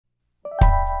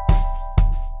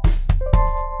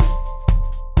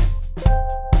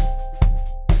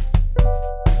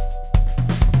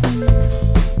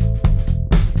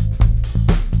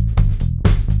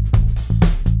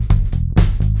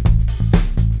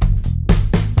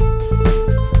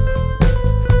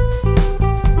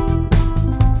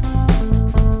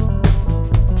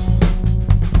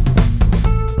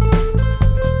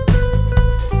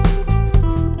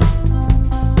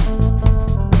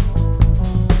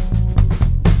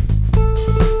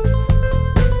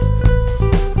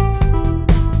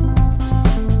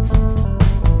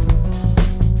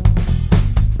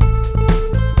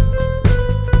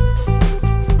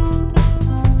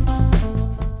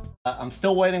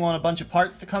still waiting on a bunch of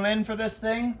parts to come in for this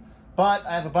thing, but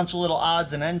I have a bunch of little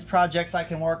odds and ends projects I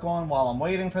can work on while I'm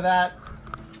waiting for that.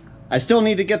 I still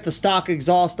need to get the stock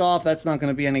exhaust off. That's not going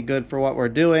to be any good for what we're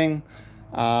doing.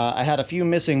 I had a few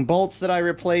missing bolts that I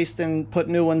replaced and put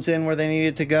new ones in where they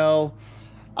needed to go.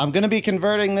 I'm going to be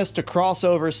converting this to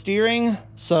crossover steering,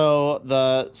 so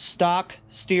the stock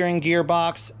steering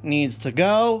gearbox needs to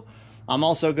go. I'm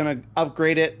also going to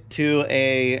upgrade it to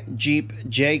a Jeep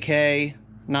XJ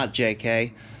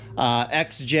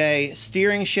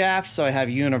steering shaft, so I have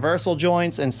universal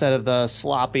joints instead of the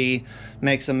sloppy,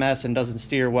 makes a mess and doesn't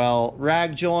steer well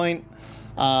rag joint.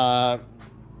 The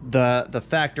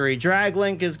factory drag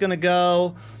link is going to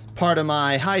go. Part of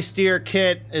my high steer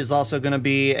kit is also going to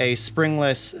be a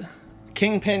springless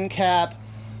kingpin cap.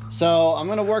 So I'm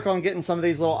going to work on getting some of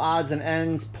these little odds and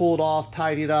ends pulled off,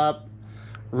 tidied up,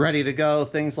 ready to go,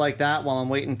 things like that, while I'm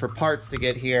waiting for parts to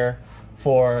get here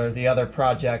for the other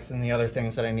projects and the other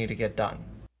things that I need to get done.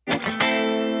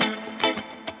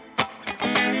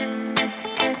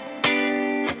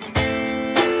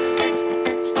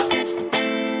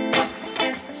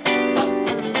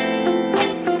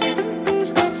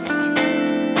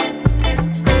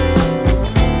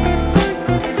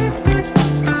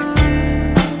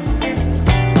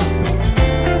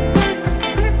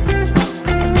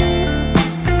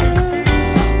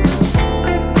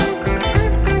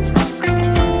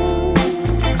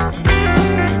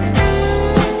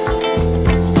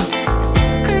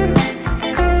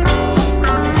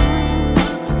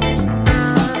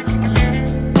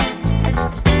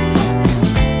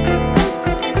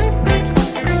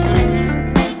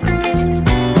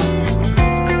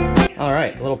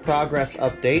 Progress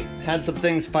update. Had some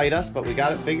things fight us, but we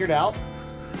got it figured out.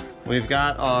 We've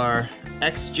got our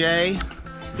XJ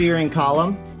steering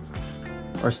column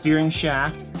or steering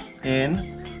shaft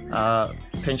in.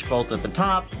 Pinch bolt at the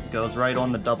top, goes right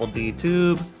on the double D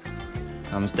tube,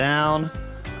 comes down.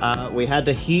 We had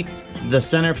to heat the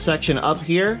center section up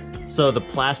here so the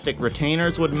plastic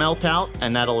retainers would melt out,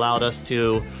 and that allowed us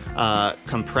to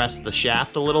compress the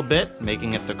shaft a little bit,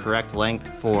 making it the correct length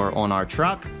for on our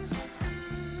truck.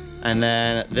 And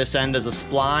then this end is a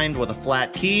splined with a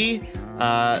flat key.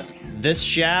 This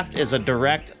shaft is a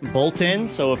direct bolt-in,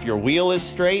 so if your wheel is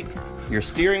straight, your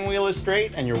steering wheel is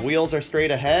straight, and your wheels are straight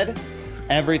ahead,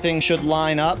 everything should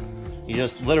line up. You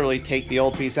just literally take the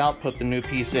old piece out, put the new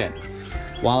piece in.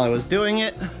 While I was doing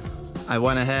it, I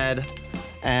went ahead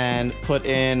and put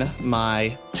in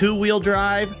my two-wheel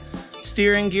drive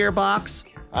steering gearbox.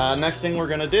 Next thing we're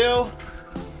gonna do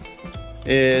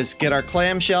is get our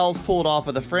clamshells pulled off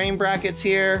of the frame brackets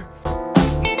here.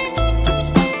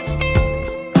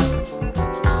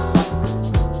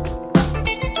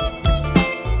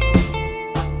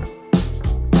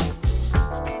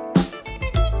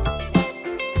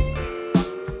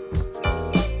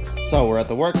 So we're at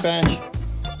the workbench.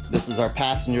 This is our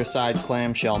passenger side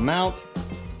clamshell mount.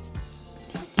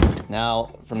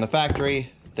 Now from the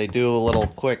factory, they do a little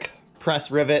quick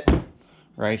press rivet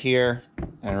right here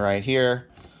and right here.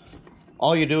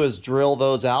 All you do is drill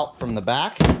those out from the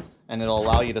back, and it'll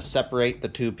allow you to separate the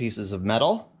two pieces of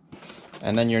metal.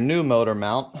 And then your new motor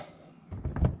mount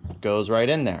goes right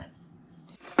in there.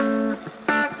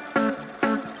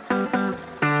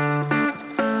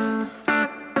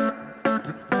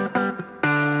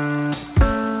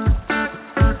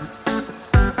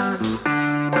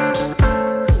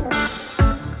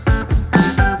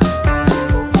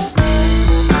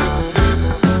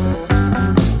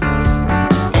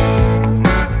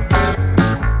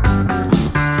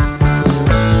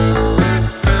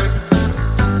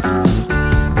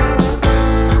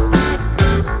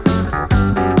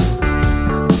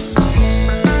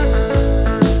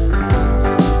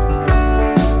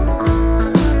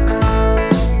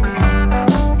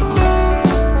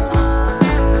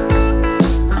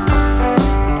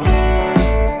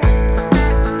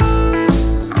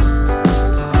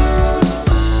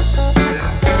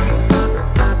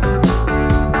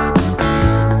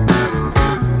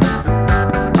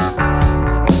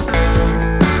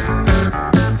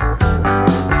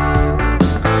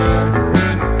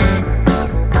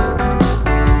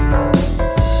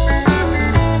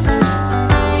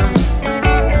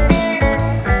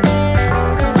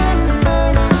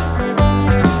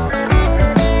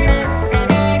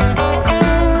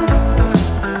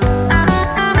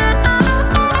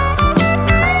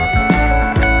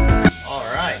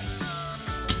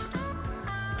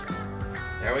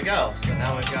 There we go. So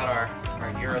now we've got our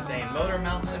urethane motor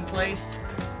mounts in place.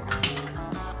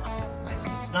 Nice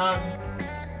and snug.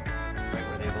 Right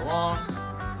where they belong.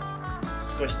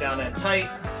 Squished down and tight.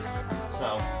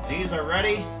 So these are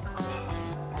ready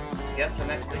to guess the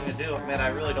next thing to do, man, I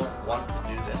really don't want to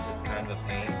do this. It's kind of a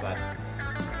pain, but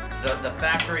the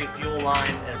factory fuel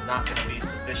line is not going to be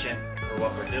sufficient for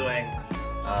what we're doing.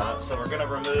 So we're going to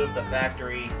remove the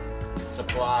factory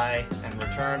supply and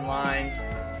return lines.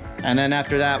 And then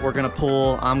after that, I'm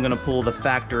going to pull the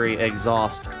factory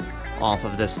exhaust off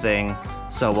of this thing.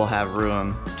 So we'll have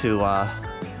room to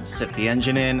sit the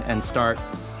engine in and start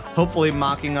hopefully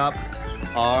mocking up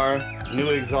our new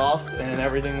exhaust and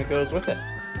everything that goes with it.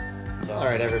 So, all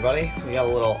right, everybody, we got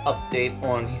a little update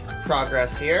on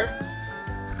progress here.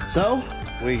 So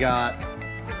we got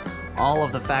all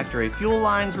of the factory fuel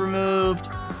lines removed.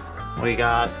 We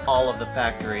got all of the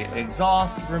factory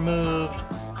exhaust removed.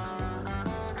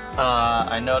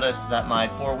 I noticed that my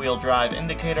four-wheel drive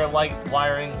indicator light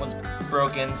wiring was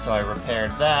broken, so I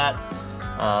repaired that.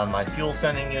 My fuel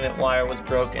sending unit wire was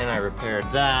broken, I repaired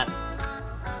that.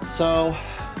 So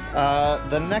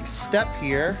the next step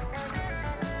here,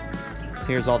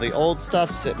 here's all the old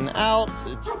stuff sitting out.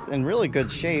 It's in really good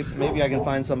shape. Maybe I can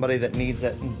find somebody that needs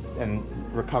it and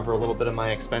recover a little bit of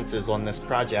my expenses on this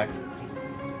project.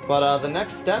 But the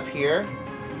next step here,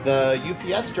 the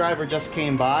UPS driver just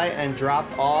came by and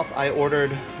dropped off. I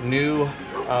ordered new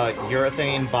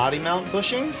urethane body mount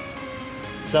bushings.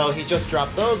 So he just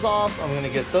dropped those off. I'm going to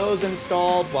get those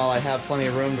installed while I have plenty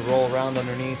of room to roll around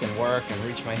underneath and work and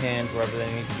reach my hands wherever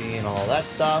they need to be and all that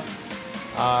stuff.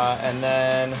 And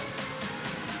then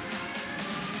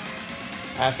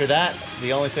after that,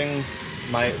 the only thing,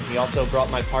 he also brought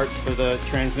my parts for the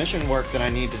transmission work that I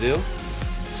need to do.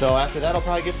 So after that, I'll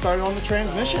probably get started on the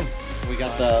transmission. We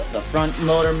got the front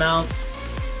motor mounts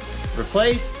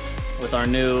replaced with our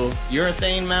new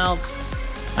urethane mounts.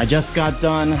 I just got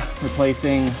done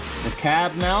replacing the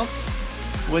cab mounts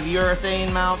with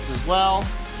urethane mounts as well,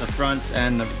 the fronts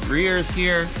and the rears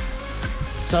here.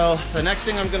 So the next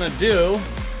thing I'm gonna do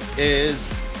is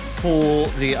pull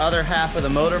the other half of the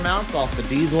motor mounts off the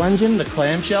diesel engine, the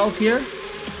clamshells here.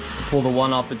 Pull the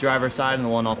one off the driver's side and the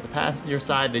one off the passenger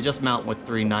side. They just mount with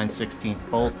 3 9/16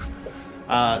 bolts.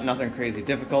 Nothing crazy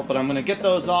difficult, but I'm gonna get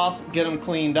those off, get them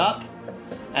cleaned up,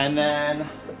 and then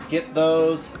get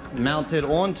those mounted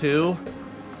onto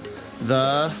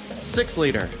the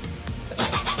 6-liter.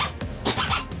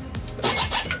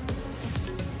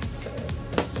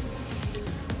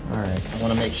 All right, I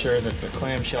want to make sure that the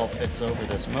clamshell fits over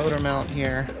this motor mount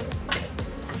here.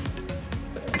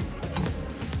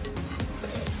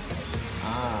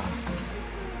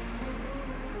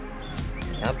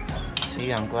 Yep,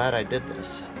 see, I'm glad I did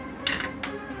this.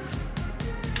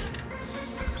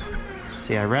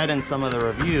 See, I read in some of the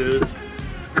reviews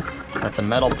that the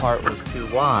metal part was too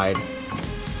wide,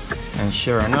 and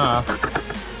sure enough,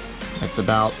 it's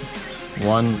about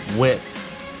 1 width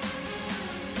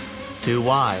too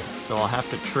wide. So I'll have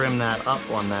to trim that up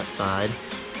on that side.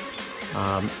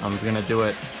 I'm gonna do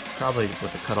it probably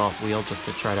with a cut-off wheel just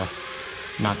to try to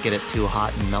not get it too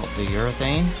hot and melt the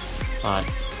urethane, but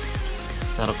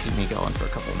that'll keep me going for a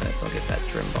couple minutes. I'll get that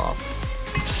trimmed off.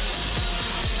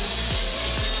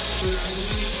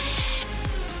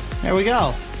 There we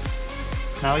go.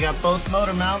 Now we got both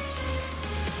motor mounts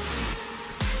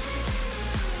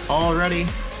all ready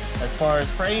as far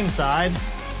as frame side.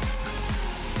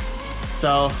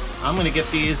 So I'm gonna get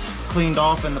these cleaned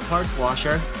off in the parts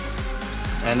washer,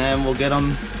 and then we'll get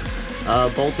them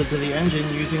bolted to the engine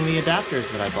using the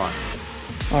adapters that I bought.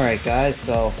 All right guys,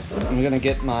 so I'm gonna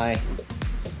get my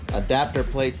adapter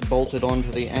plates bolted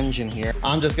onto the engine here.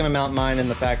 I'm just gonna mount mine in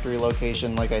the factory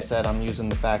location. Like I said, I'm using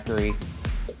the factory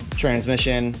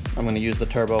transmission. I'm gonna use the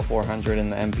Turbo 400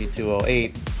 and the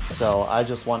MP208. So I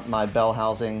just want my bell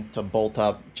housing to bolt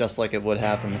up just like it would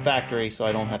have from the factory, so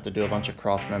I don't have to do a bunch of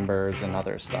cross members and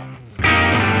other stuff.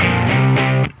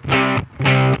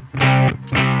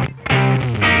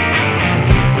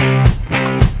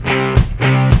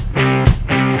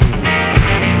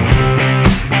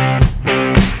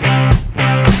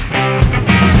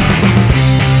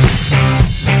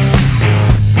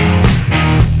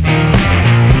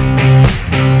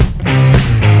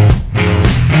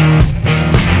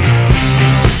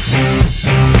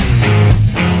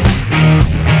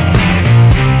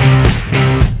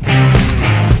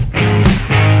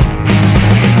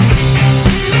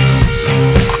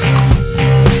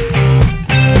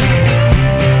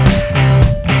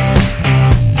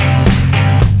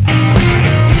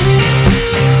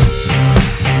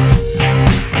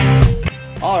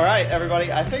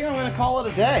 Everybody, I think I'm gonna call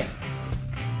it a day.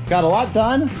 Got a lot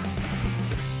done.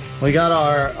 We got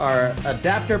our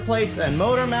adapter plates and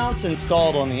motor mounts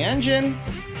installed on the engine.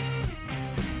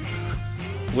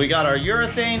 We got our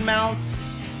urethane mounts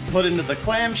put into the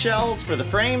clamshells for the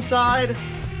frame side.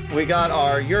 We got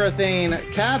our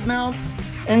urethane cab mounts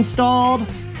installed.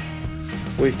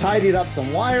 We've tidied up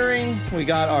some wiring. We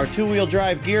got our 2-wheel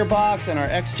drive gearbox and our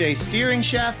XJ steering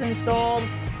shaft installed.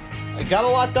 I got a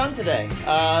lot done today.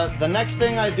 The next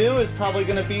thing I do is probably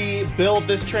gonna be build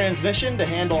this transmission to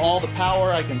handle all the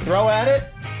power I can throw at it.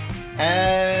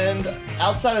 And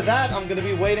outside of that, I'm gonna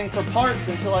be waiting for parts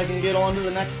until I can get on to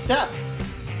the next step.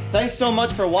 Thanks so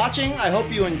much for watching. I hope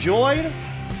you enjoyed.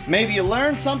 Maybe you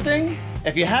learned something.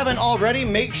 If you haven't already,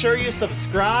 make sure you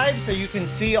subscribe so you can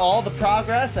see all the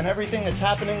progress and everything that's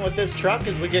happening with this truck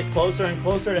as we get closer and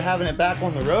closer to having it back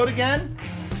on the road again.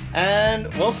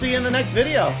 And we'll see you in the next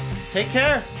video. Take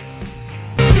care.